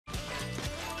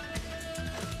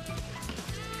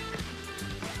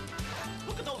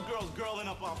girling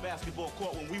up our basketball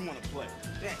court when we want to play.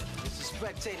 Hey, it's a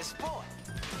spectator sport.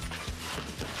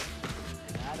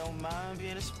 I don't mind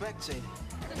being a spectator.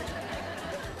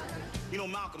 You know,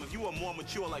 Malcolm, if you were more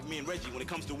mature like me and Reggie when it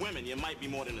comes to women, you might be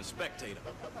more than a spectator.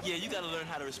 Yeah, you gotta learn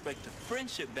how to respect the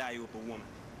friendship value of a woman.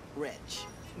 Reg,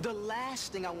 the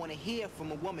last thing I want to hear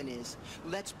from a woman is,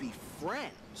 let's be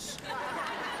friends.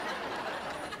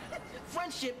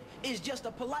 Friendship is just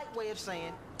a polite way of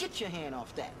saying, get your hand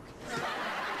off that.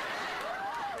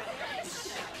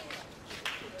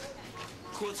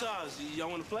 Cortaz, y'all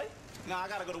wanna play? Nah, I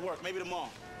gotta go to work. Maybe tomorrow.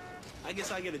 I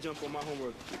guess I get a jump on my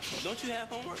homework. Don't you have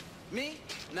homework? Me?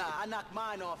 Nah, I knocked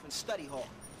mine off in study hall.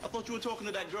 I thought you were talking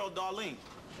to that girl, Darlene.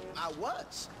 I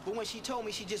was, but when she told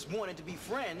me she just wanted to be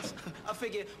friends, I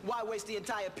figured, why waste the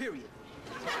entire period?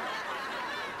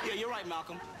 Yeah, you're right,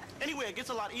 Malcolm. Anyway, it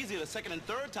gets a lot easier the second and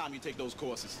third time you take those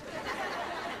courses.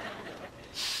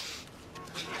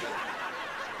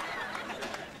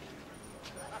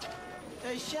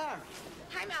 Hey, Sharon.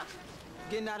 Hi, Malcolm.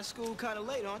 Getting out of school kind of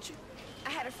late, aren't you? I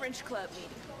had a French club meeting.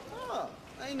 Oh,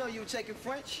 I didn't know you were taking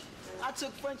French. I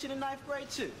took French in the 9th grade,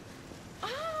 too.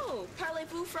 Oh,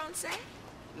 parlez-vous français?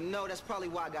 No, that's probably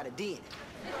why I got a D in it.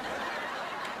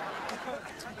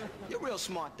 You're real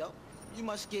smart, though. You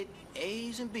must get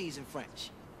A's and B's in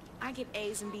French. I get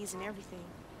A's and B's in everything.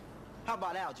 How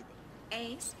about algebra?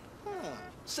 A's? Huh.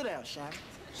 Sit down, Sharon.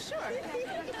 Sure.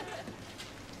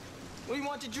 What do you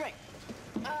want to drink?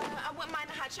 I wouldn't mind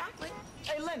a hot chocolate.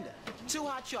 Hey, Linda, 2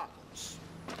 hot chocolates.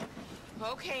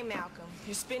 Okay, Malcolm.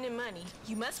 You're spending money.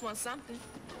 You must want something.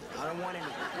 I don't want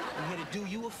anything. I'm here to do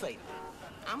you a favor.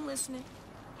 I'm listening.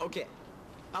 Okay.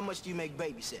 How much do you make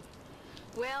babysitting?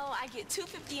 Well, I get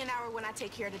 $2.50 an hour when I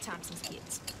take care of the Thompsons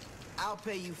kids. I'll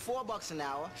pay you $4 an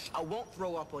hour. I won't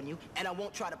throw up on you, and I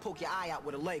won't try to poke your eye out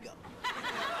with a Lego.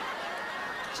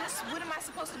 Just what am I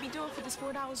supposed to be doing for this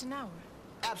 $4 an hour?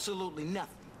 Absolutely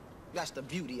nothing. That's the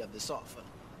beauty of this offer.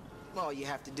 All you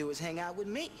have to do is hang out with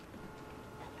me.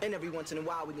 And every once in a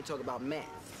while, we can talk about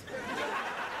math.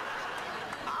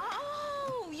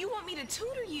 Oh, you want me to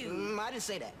tutor you? I didn't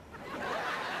say that.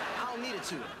 I don't need a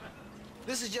tutor.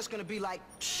 This is just gonna be like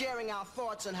sharing our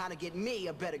thoughts on how to get me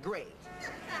a better grade.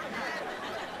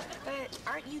 But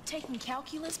aren't you taking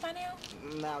calculus by now?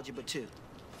 Algebra 2.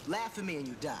 Laugh at me and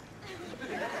you die.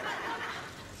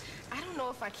 I don't know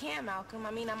if I can, Malcolm.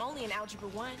 I mean, I'm only in Algebra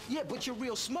 1. Yeah, but you're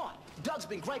real smart. Doug's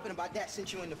been griping about that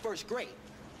since you were in the 1st grade.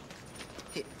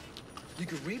 Here, you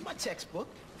can read my textbook,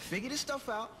 figure this stuff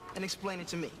out, and explain it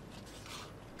to me.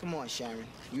 Come on, Sharon.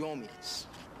 You owe me this.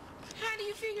 How do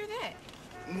you figure that?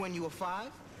 When you were 5,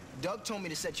 Doug told me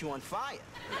to set you on fire.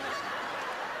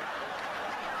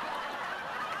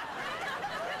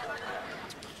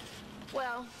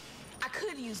 Well, I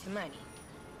could use the money.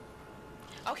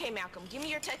 Okay, Malcolm, give me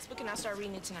your textbook and I'll start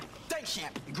reading it tonight. Thanks,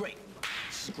 champ. Great.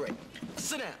 This is great.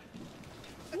 Sit down.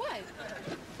 What?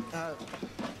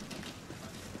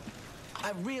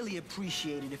 I really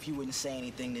appreciate it if you wouldn't say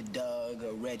anything to Doug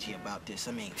or Reggie about this.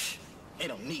 I mean, they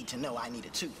don't need to know I need a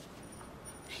tutor.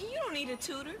 You don't need a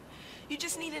tutor. You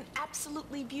just need an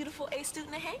absolutely beautiful A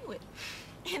student to hang with.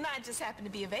 And I just happen to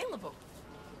be available.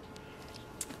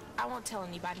 I won't tell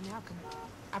anybody, Malcolm.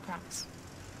 I promise.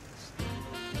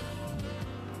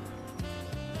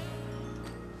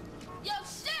 Yo,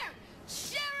 Sharon!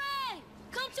 Sharon!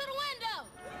 Come to the window!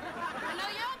 I know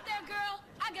you're up there, girl.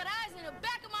 I got eyes in the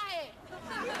back of my head.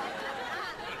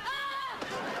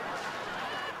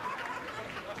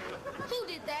 Who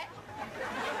did that?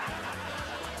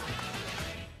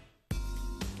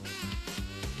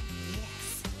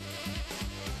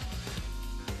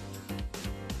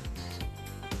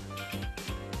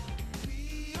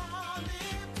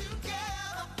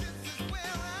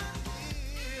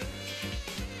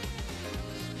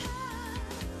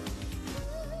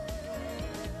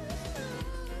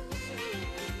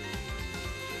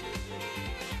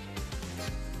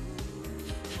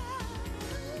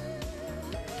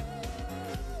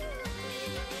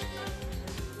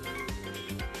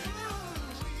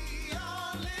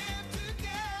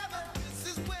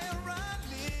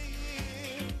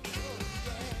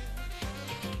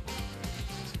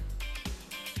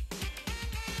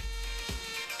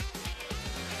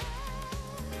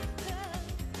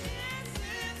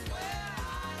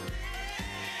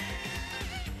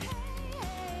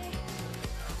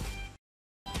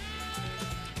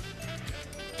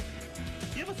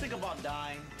 You ever think about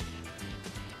dying?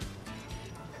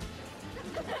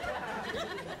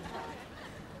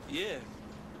 Yeah.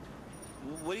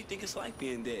 What do you think it's like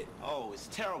being dead? Oh, it's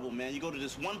terrible, man. You go to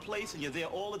this one place and you're there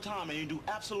all the time and you do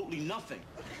absolutely nothing.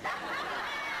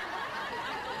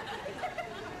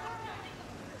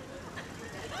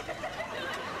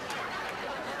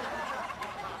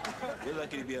 You're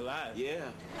lucky to be alive. Yeah.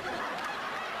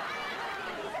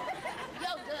 Yo,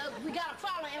 Doug, we got a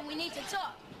problem and we need to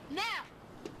talk. Now!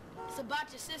 It's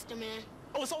about your sister, man.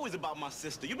 Oh, it's always about my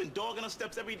sister. You've been dogging her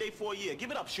steps every day for a year.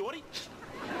 Give it up, shorty.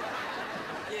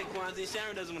 Yeah, Kwanzaa,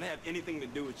 Sharon doesn't want to have anything to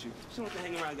do with you. She wants to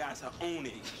hang around guys her own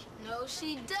age. No,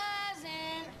 she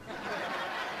doesn't.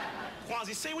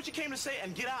 Kwanzaa, say what you came to say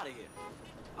and get out of here.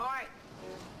 All right.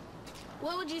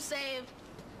 What would you say if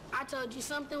I told you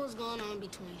something was going on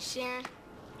between Sharon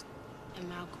and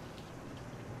Malcolm?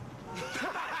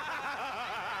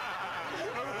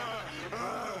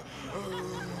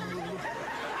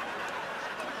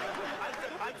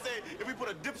 I'd say if we put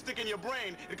a dipstick in your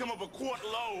brain, it'd come up a quart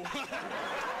low. Come on,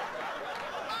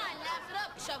 laugh it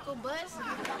up, Chuckle Buzz.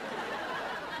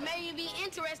 Maybe you'd be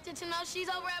interested to know she's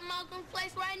over at Malcolm's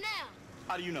place right now.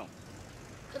 How do you know?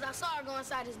 Because I saw her go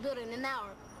inside this building an hour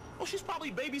ago. Oh, she's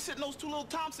probably babysitting those two little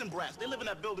Thompson brats. They live in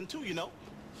that building too, you know.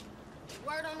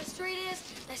 Word on the street is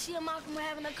that she and Malcolm were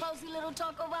having a cozy little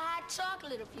talk over hot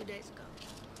chocolate a few days ago.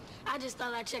 I just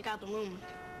thought I'd check out the rumor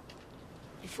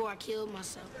before I killed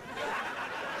myself.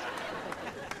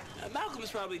 Malcolm's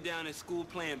probably down at school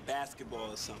playing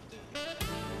basketball or something.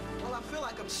 Well, I feel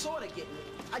like I'm sort of getting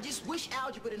it. I just wish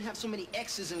algebra didn't have so many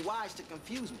X's and Y's to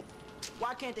confuse me.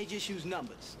 Why can't they just use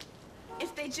numbers?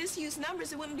 If they just used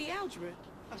numbers, it wouldn't be algebra.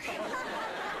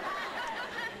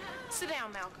 Sit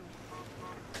down, Malcolm.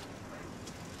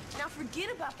 Now forget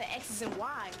about the X's and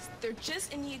Y's. They're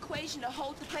just in the equation to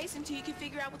hold the place until you can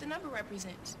figure out what the number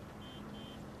represents.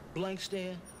 Blank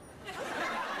stare.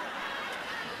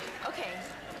 Okay,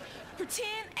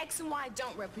 pretend X and Y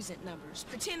don't represent numbers.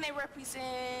 Pretend they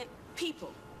represent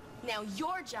people. Now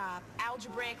your job,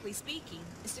 algebraically speaking,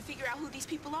 is to figure out who these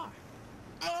people are.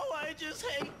 Oh, I just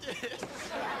hate this.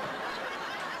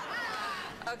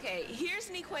 Okay, here's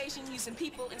an equation using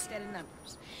people instead of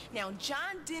numbers. Now,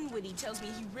 John Dinwiddie tells me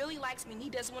he really likes me and he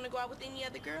doesn't want to go out with any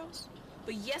other girls.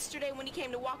 But yesterday when he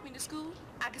came to walk me to school,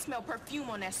 I could smell perfume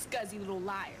on that scuzzy little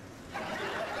liar.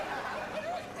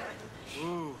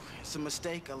 Ooh, it's a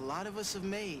mistake a lot of us have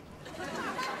made.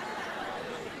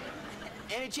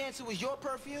 Any chance it was your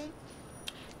perfume?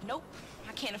 Nope,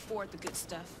 I can't afford the good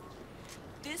stuff.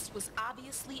 This was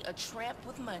obviously a tramp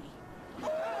with money.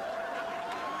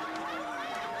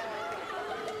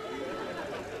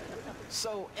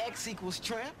 So X equals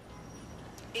tramp?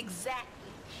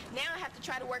 Exactly. Now I have to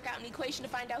try to work out an equation to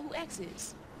find out who X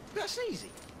is. That's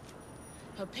easy.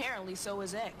 Apparently, so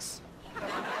is X.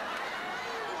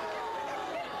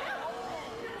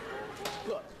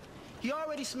 Look, he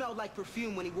already smelled like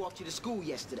perfume when he walked you to school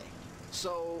yesterday.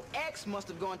 So X must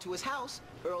have gone to his house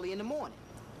early in the morning.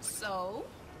 So?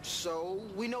 So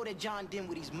we know that John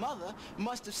Dinwiddie's mother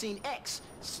must have seen X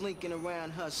slinking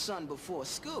around her son before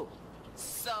school.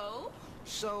 So?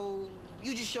 So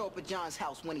you just show up at John's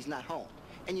house when he's not home,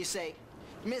 and you say,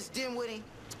 Miss Dinwiddie,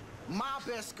 my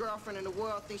best girlfriend in the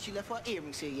world thinks she left her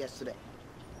earrings here yesterday.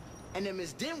 And then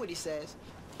Miss Dinwiddie says,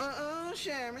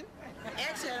 Sharon,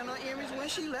 X had on her earrings when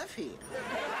she left here.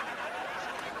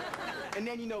 And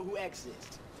then you know who X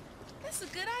is. That's a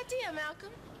good idea,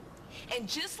 Malcolm. And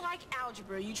just like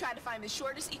algebra, you try to find the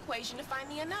shortest equation to find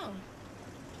the unknown.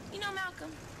 You know,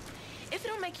 Malcolm, if it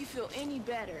don't make you feel any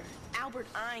better, Albert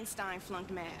Einstein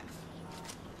flunked math.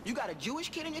 You got a Jewish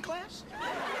kid in your class?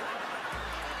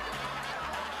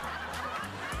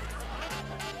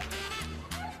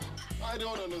 I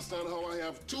don't understand how I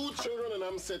have 2 children and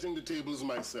I'm setting the tables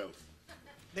myself.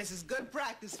 This is good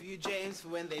practice for you, James, for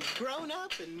when they've grown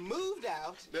up and moved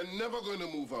out. They're never going to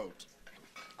move out.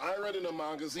 I read in a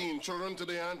magazine, children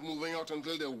today aren't moving out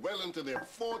until they're well into their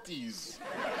 40s.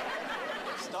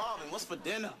 Starving. What's for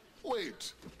dinner?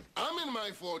 Wait, I'm in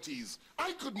my 40s.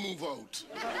 I could move out.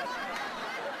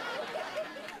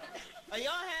 Are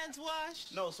your hands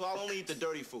washed? No, so I'll only eat the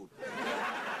dirty food.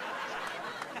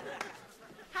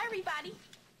 Hi, everybody.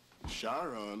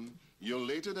 Sharon, you're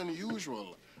later than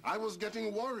usual. I was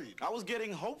getting worried. I was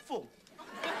getting hopeful.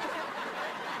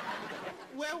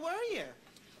 Where were you?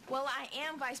 Well, I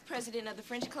am vice president of the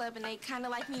French Club, and they kind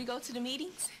of like me to go to the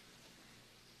meetings.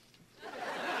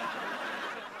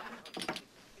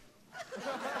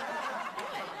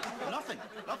 Nothing.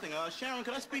 Sharon,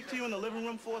 could I speak to you in the living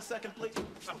room for a second, please?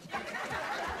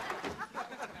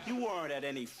 You weren't at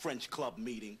any French Club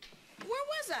meeting. Where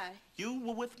was I? You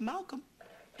were with Malcolm.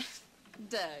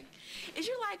 Doug, is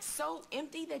your life so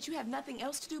empty that you have nothing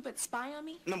else to do but spy on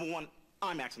me? Number one,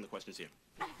 I'm asking the questions here.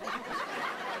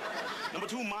 Number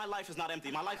two, my life is not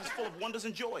empty. My life is full of wonders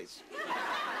and joys.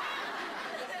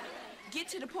 Get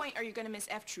to the point or you're gonna miss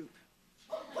F Troop.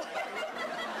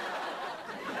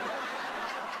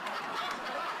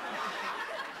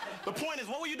 The point is,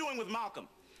 what were you doing with Malcolm?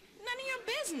 None of your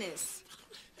business.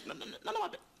 None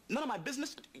of my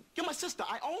business? You're my sister.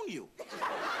 I own you.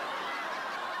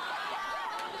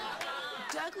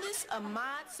 Douglas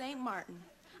Ahmad St. Martin.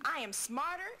 I am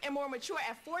smarter and more mature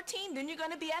at 14 than you're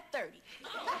gonna be at 30.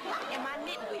 And my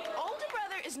nitwit older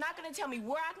brother is not gonna tell me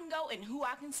where I can go and who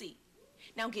I can see.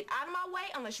 Now get out of my way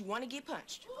unless you want to get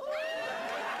punched.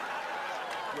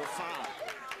 You're fine.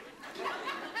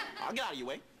 I'll get out of your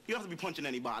way. You don't have to be punching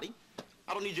anybody.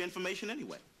 I don't need your information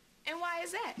anyway. And why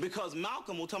is that? Because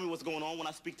Malcolm will tell me what's going on when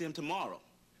I speak to him tomorrow.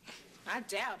 I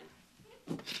doubt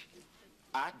it.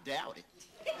 I doubt it.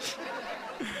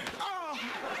 Oh.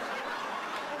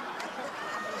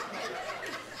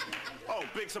 Oh,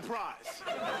 big surprise.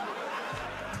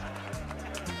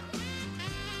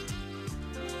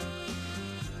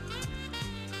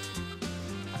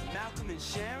 Malcolm and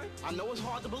Sharon? I know it's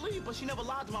hard to believe, but she never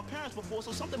lied to my parents before,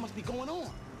 so something must be going on.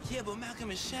 Yeah, but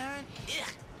Malcolm and Sharon? Yeah.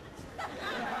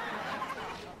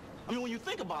 I mean, when you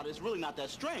think about it, it's really not that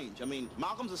strange. I mean,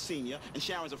 Malcolm's a senior and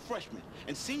Sharon's a freshman,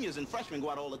 and seniors and freshmen go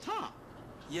out all the time.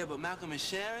 Yeah, but Malcolm and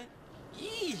Sharon?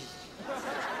 Yee.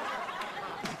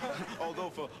 Although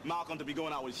for Malcolm to be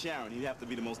going out with Sharon, he'd have to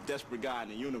be the most desperate guy in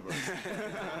the universe.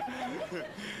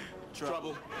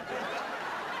 Trouble.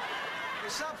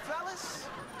 What's up, fellas?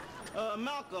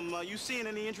 Malcolm, you seeing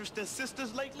any interesting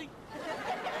sisters lately?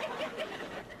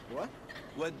 What?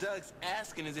 What Doug's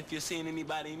asking is if you're seeing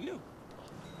anybody new.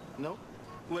 No.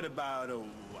 What about, I don't know,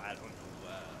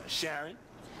 Sharon?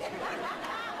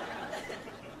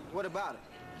 What about it?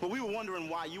 But we were wondering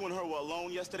why you and her were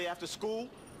alone yesterday after school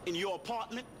in your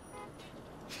apartment.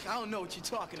 I don't know what you're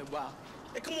talking about.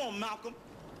 Hey, come on, Malcolm.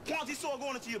 Kwanzi saw her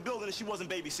going into your building and she wasn't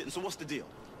babysitting, so what's the deal?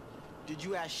 Did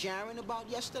you ask Sharon about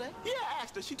yesterday? Yeah, I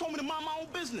asked her. She told me to mind my own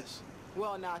business.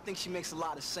 Well, now, I think she makes a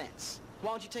lot of sense.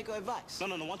 Why don't you take her advice? No.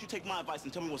 Why don't you take my advice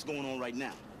and tell me what's going on right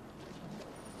now?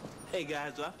 Hey,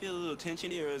 guys, do I feel a little tension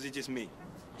here, or is it just me?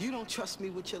 You don't trust me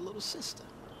with your little sister.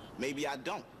 Maybe I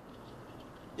don't.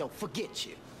 Yo, forget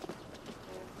you.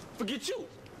 Forget you.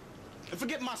 And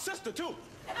forget my sister, too.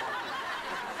 I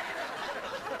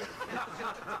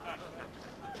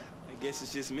guess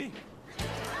it's just me.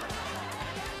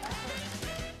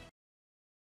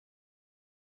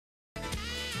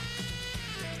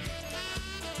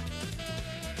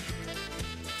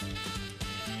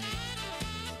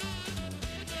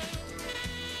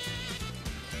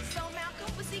 So,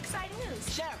 Malcolm, what's the exciting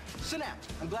news? Sharon, sit down.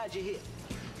 I'm glad you're here.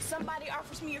 Somebody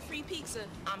offers me a free pizza,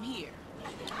 I'm here.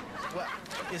 Well,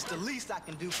 it's the least I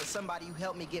can do for somebody who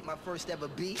helped me get my first ever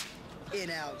B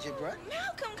in algebra.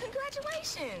 Malcolm,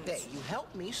 congratulations. Hey, you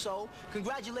helped me, so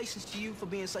congratulations to you for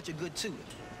being such a good tutor.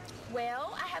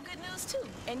 Well, I have good news, too,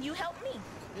 and you helped me.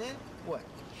 Yeah? What?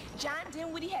 John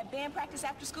Dinwiddie had band practice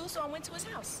after school, so I went to his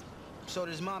house. So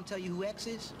does Mom tell you who X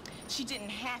is? She didn't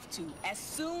have to. As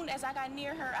soon as I got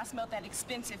near her, I smelled that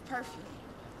expensive perfume.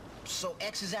 So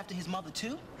X is after his mother,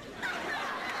 too?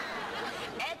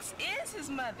 X is his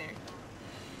mother.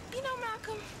 You know,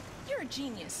 Malcolm, you're a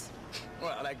genius.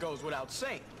 Well, that goes without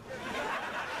saying.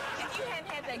 If you hadn't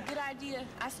had that good idea,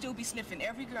 I'd still be sniffing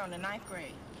every girl in the 9th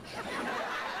grade.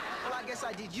 Well, I guess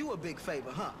I did you a big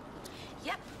favor, huh?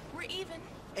 Yep, we're even.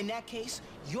 In that case,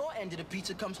 your end of the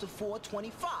pizza comes to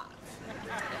 $4.25.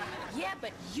 Yeah,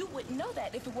 but you wouldn't know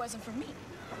that if it wasn't for me.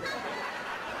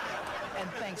 And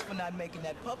thanks for not making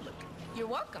that public. You're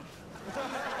welcome.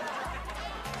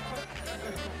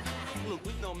 Look,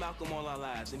 we've known Malcolm all our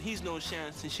lives, and he's known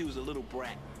Sharon since she was a little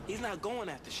brat. He's not going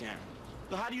after Sharon.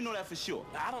 Now, how do you know that for sure?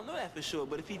 I don't know that for sure,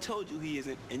 but if he told you he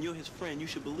isn't, and you're his friend, you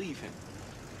should believe him.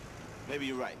 Maybe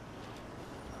you're right.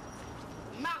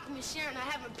 Malcolm and Sharon are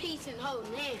having peace and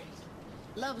holding hands.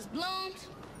 Love is bloomed,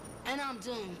 and I'm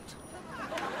doomed.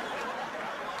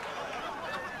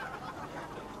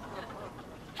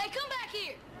 Hey, come back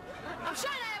here. I'm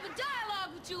trying to have a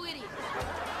dialogue with you idiots.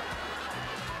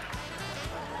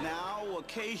 Now,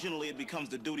 occasionally it becomes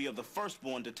the duty of the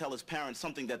firstborn to tell his parents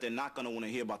something that they're not going to want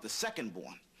to hear about the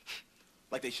secondborn.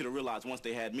 Like they should have realized once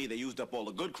they had me, they used up all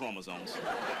the good chromosomes.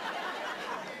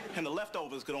 And the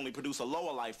leftovers could only produce a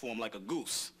lower life form like a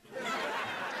goose.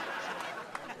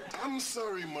 I'm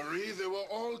sorry, Marie. They were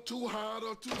all too hard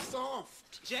or too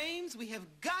soft. James, we have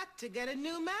got to get a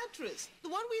new mattress. The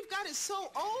one we've got is so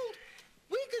old,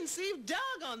 we conceived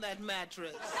Doug on that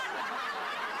mattress.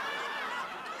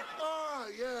 Ah,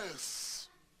 yes.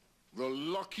 The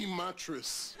lucky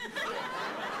mattress. Dad,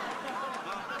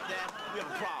 we have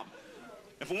a problem.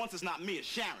 And for once, it's not me, it's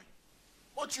Sharon.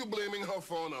 What you blaming her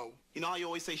for now? You know how you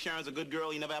always say Sharon's a good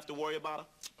girl, you never have to worry about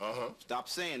her? Uh-huh. Stop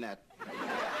saying that.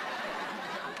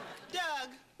 Doug,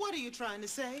 what are you trying to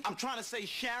say? I'm trying to say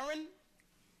Sharon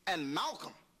and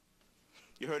Malcolm.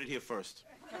 You heard it here first.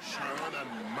 Sharon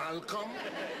and Malcolm?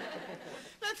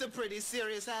 That's a pretty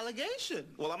serious allegation.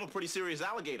 Well, I'm a pretty serious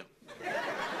alligator.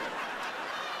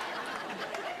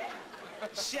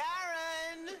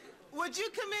 Sharon, would you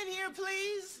come in here,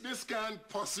 please? This can't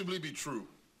possibly be true.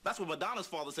 That's what Madonna's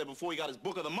father said before he got his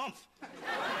book of the month.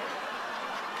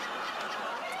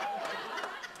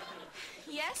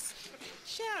 Yes?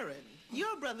 Sharon,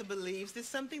 your brother believes there's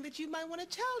something that you might want to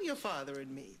tell your father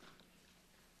and me.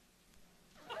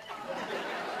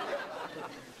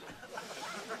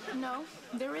 No,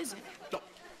 there isn't. No.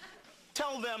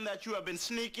 Tell them that you have been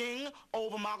sneaking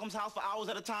over Malcolm's house for hours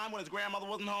at a time when his grandmother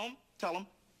wasn't home. Tell him.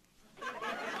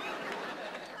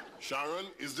 Sharon,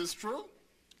 is this true?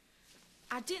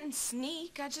 I didn't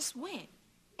sneak, I just went.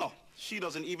 Oh, she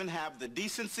doesn't even have the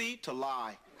decency to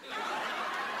lie.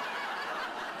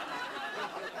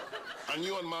 And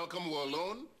you and Malcolm were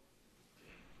alone?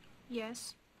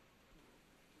 Yes.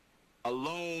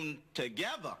 Alone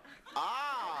together.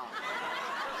 Ah!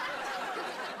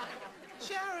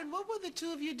 Sharon, what were the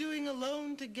two of you doing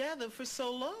alone together for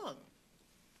so long?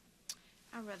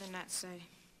 I'd rather not say.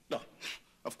 No,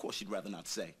 of course she'd rather not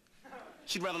say.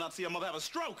 She'd rather not see her mother have a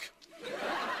stroke.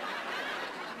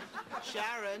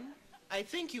 Sharon, I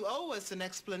think you owe us an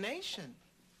explanation.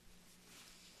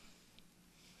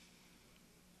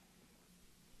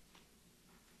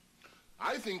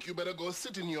 I think you better go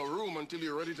sit in your room until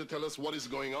you're ready to tell us what is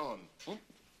going on. Hmm?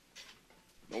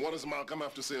 Now, what does Malcolm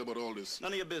have to say about all this?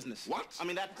 None of your business. What? I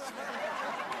mean, that's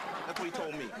what he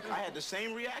told me. I had the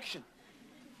same reaction.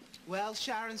 Well,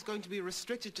 Sharon's going to be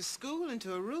restricted to school and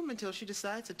to a room until she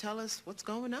decides to tell us what's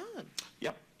going on.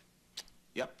 Yep.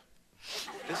 Yep.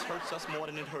 This hurts us more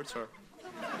than it hurts her.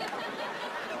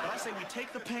 But I say we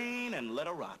take the pain and let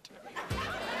her rot.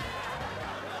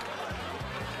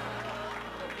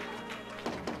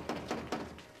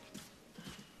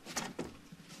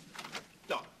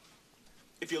 No.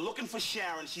 If you're looking for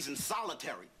Sharon, she's in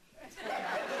solitary.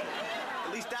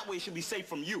 At least that way she'll be safe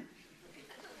from you.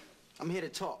 I'm here to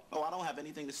talk. Oh, I don't have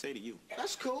anything to say to you.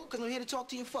 That's cool, because I'm here to talk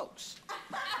to your folks.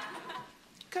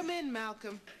 Come in,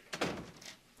 Malcolm.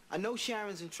 I know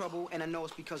Sharon's in trouble, and I know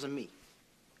it's because of me.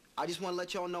 I just want to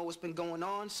let y'all know what's been going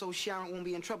on so Sharon won't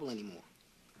be in trouble anymore.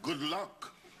 Good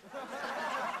luck.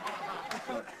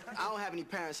 I don't have any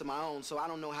parents of my own, so I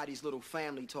don't know how these little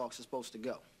family talks are supposed to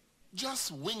go.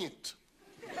 Just wing it.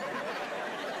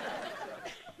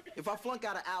 If I flunk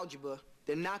out of algebra,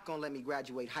 they're not going to let me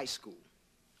graduate high school.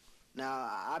 Now,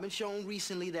 I've been shown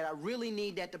recently that I really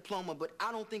need that diploma, but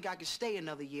I don't think I can stay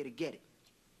another year to get it.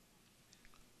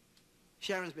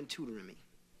 Sharon's been tutoring me.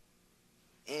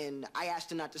 And I asked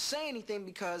her not to say anything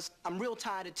because I'm real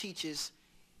tired of teachers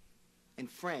and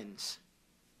friends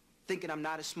thinking I'm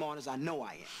not as smart as I know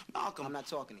I am. Malcolm. I'm not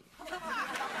talking to you.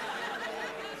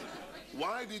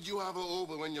 Why did you have her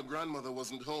over when your grandmother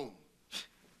wasn't home?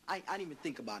 I didn't even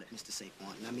think about it, Mr.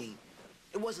 Saquon. I mean,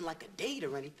 it wasn't like a date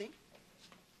or anything.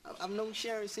 I've known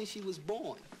Sharon since she was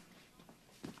born.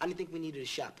 I didn't think we needed a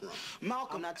chaperone.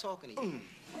 Malcolm. I'm not talking to you.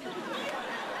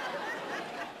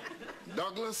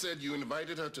 Douglas said you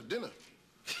invited her to dinner.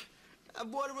 I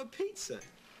bought her a pizza.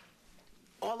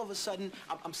 All of a sudden,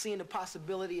 I'm seeing the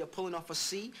possibility of pulling off a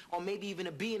C or maybe even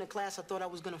a B in a class I thought I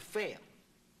was going to fail.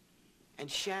 And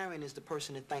Sharon is the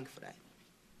person to thank for that.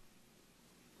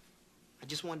 I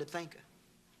just wanted to thank her.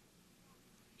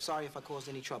 Sorry if I caused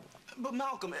any trouble. But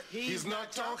Malcolm, He's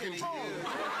not talking to you.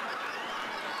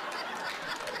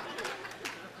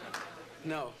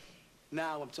 No.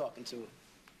 Now I'm talking to her.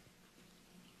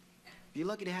 You're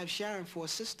lucky to have Sharon for a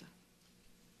sister.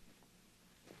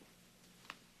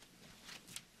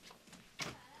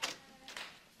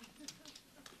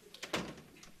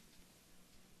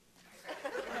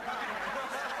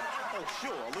 oh,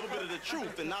 sure, a little bit of the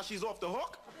truth, and now she's off the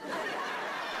hook?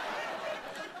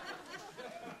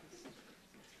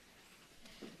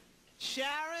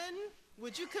 Sharon,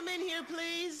 would you come in here,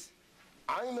 please?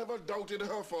 I never doubted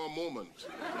her for a moment.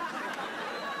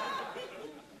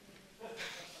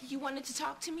 You wanted to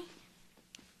talk to me?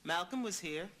 Malcolm was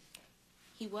here.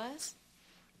 He was?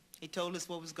 He told us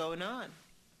what was going on.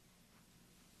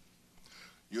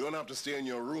 You don't have to stay in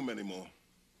your room anymore.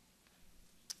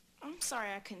 I'm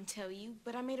sorry I couldn't tell you,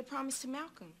 but I made a promise to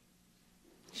Malcolm.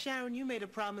 Sharon, you made a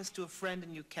promise to a friend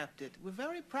and you kept it. We're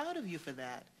very proud of you for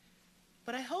that.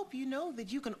 But I hope you know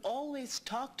that you can always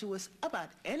talk to us about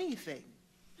anything.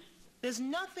 There's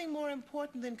nothing more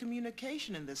important than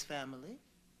communication in this family.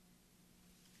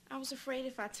 I was afraid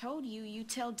if I told you, you'd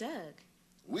tell Doug.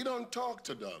 We don't talk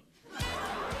to Doug.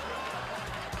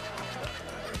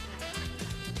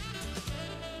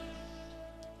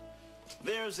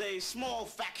 There's There's a small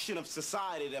faction of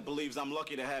society that believes I'm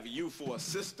lucky to have you for a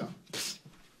sister.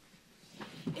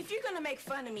 If you're gonna make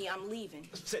fun of me, I'm leaving.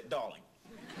 Sit, darling.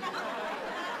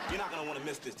 You're not gonna want to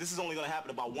miss this. This is only gonna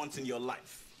happen about once in your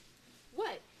life.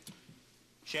 What?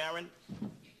 Sharon,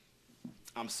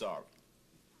 I'm sorry.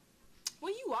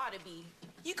 Well, you ought to be.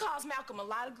 You caused Malcolm a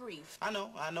lot of grief. I know,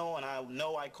 and I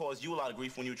know I caused you a lot of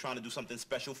grief when you were trying to do something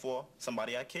special for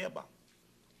somebody I care about.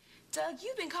 Doug,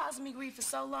 you've been causing me grief for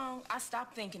so long, I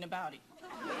stopped thinking about it.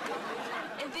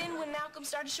 And then when Malcolm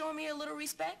started showing me a little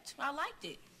respect, I liked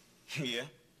it. Yeah?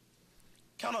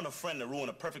 Count on a friend to ruin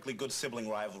a perfectly good sibling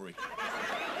rivalry.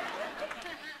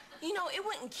 You know, it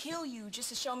wouldn't kill you just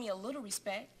to show me a little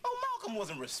respect. Oh, Malcolm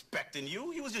wasn't respecting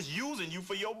you. He was just using you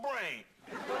for your brain.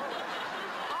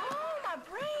 Oh, my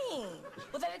brain.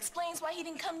 Well, that explains why he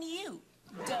didn't come to you.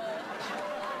 Duh.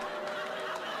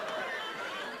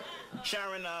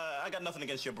 Sharon, I got nothing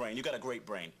against your brain. You got a great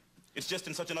brain. It's just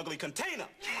in such an ugly container.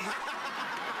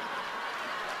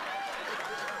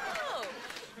 Oh.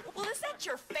 Well, is that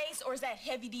your face or is that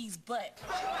Heavy D's butt?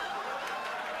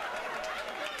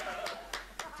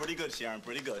 Pretty good, Sharon,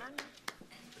 pretty good.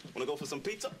 Wanna go for some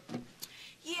pizza?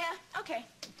 Yeah, okay.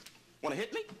 Wanna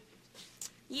hit me?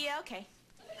 Yeah, okay.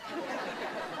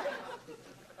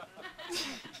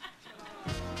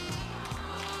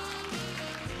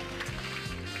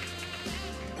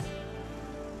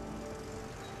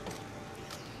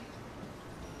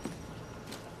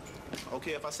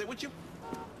 Okay if I sit with you?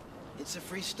 It's a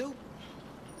free stoop.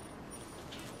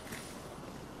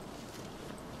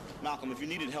 Malcolm, if you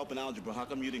needed help in algebra, how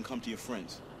come you didn't come to your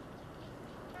friends?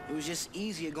 It was just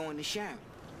easier going to Sharon.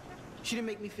 She didn't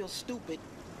make me feel stupid,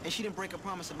 and she didn't break a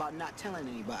promise about not telling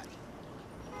anybody.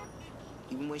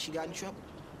 Even when she got in trouble.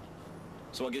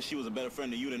 So I guess she was a better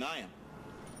friend to you than I am.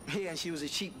 Yeah, and she was a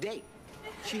cheap date.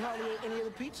 She hardly ate any of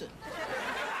the pizza.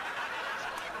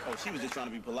 Oh, she was just trying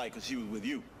to be polite because she was with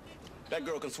you. That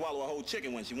girl can swallow a whole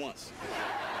chicken when she wants.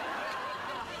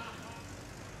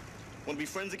 Want to be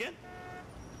friends again?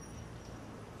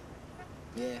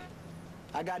 Yeah.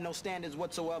 I got no standards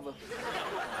whatsoever.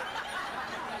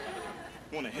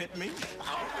 Want to hit me?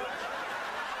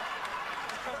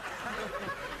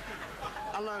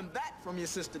 I learned that from your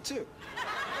sister, too.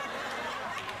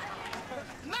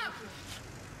 Malcolm!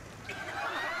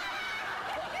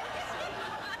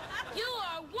 You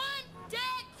are one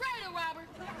dead crater robber.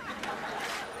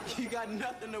 You got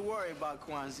nothing to worry about,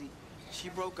 Kwanzi. She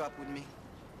broke up with me.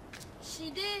 She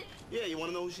did? Yeah, you want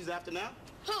to know who she's after now?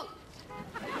 Who? Yeah,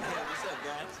 what's up,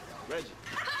 guys? Reggie.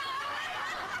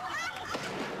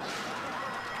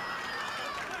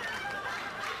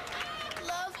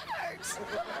 Love hurts.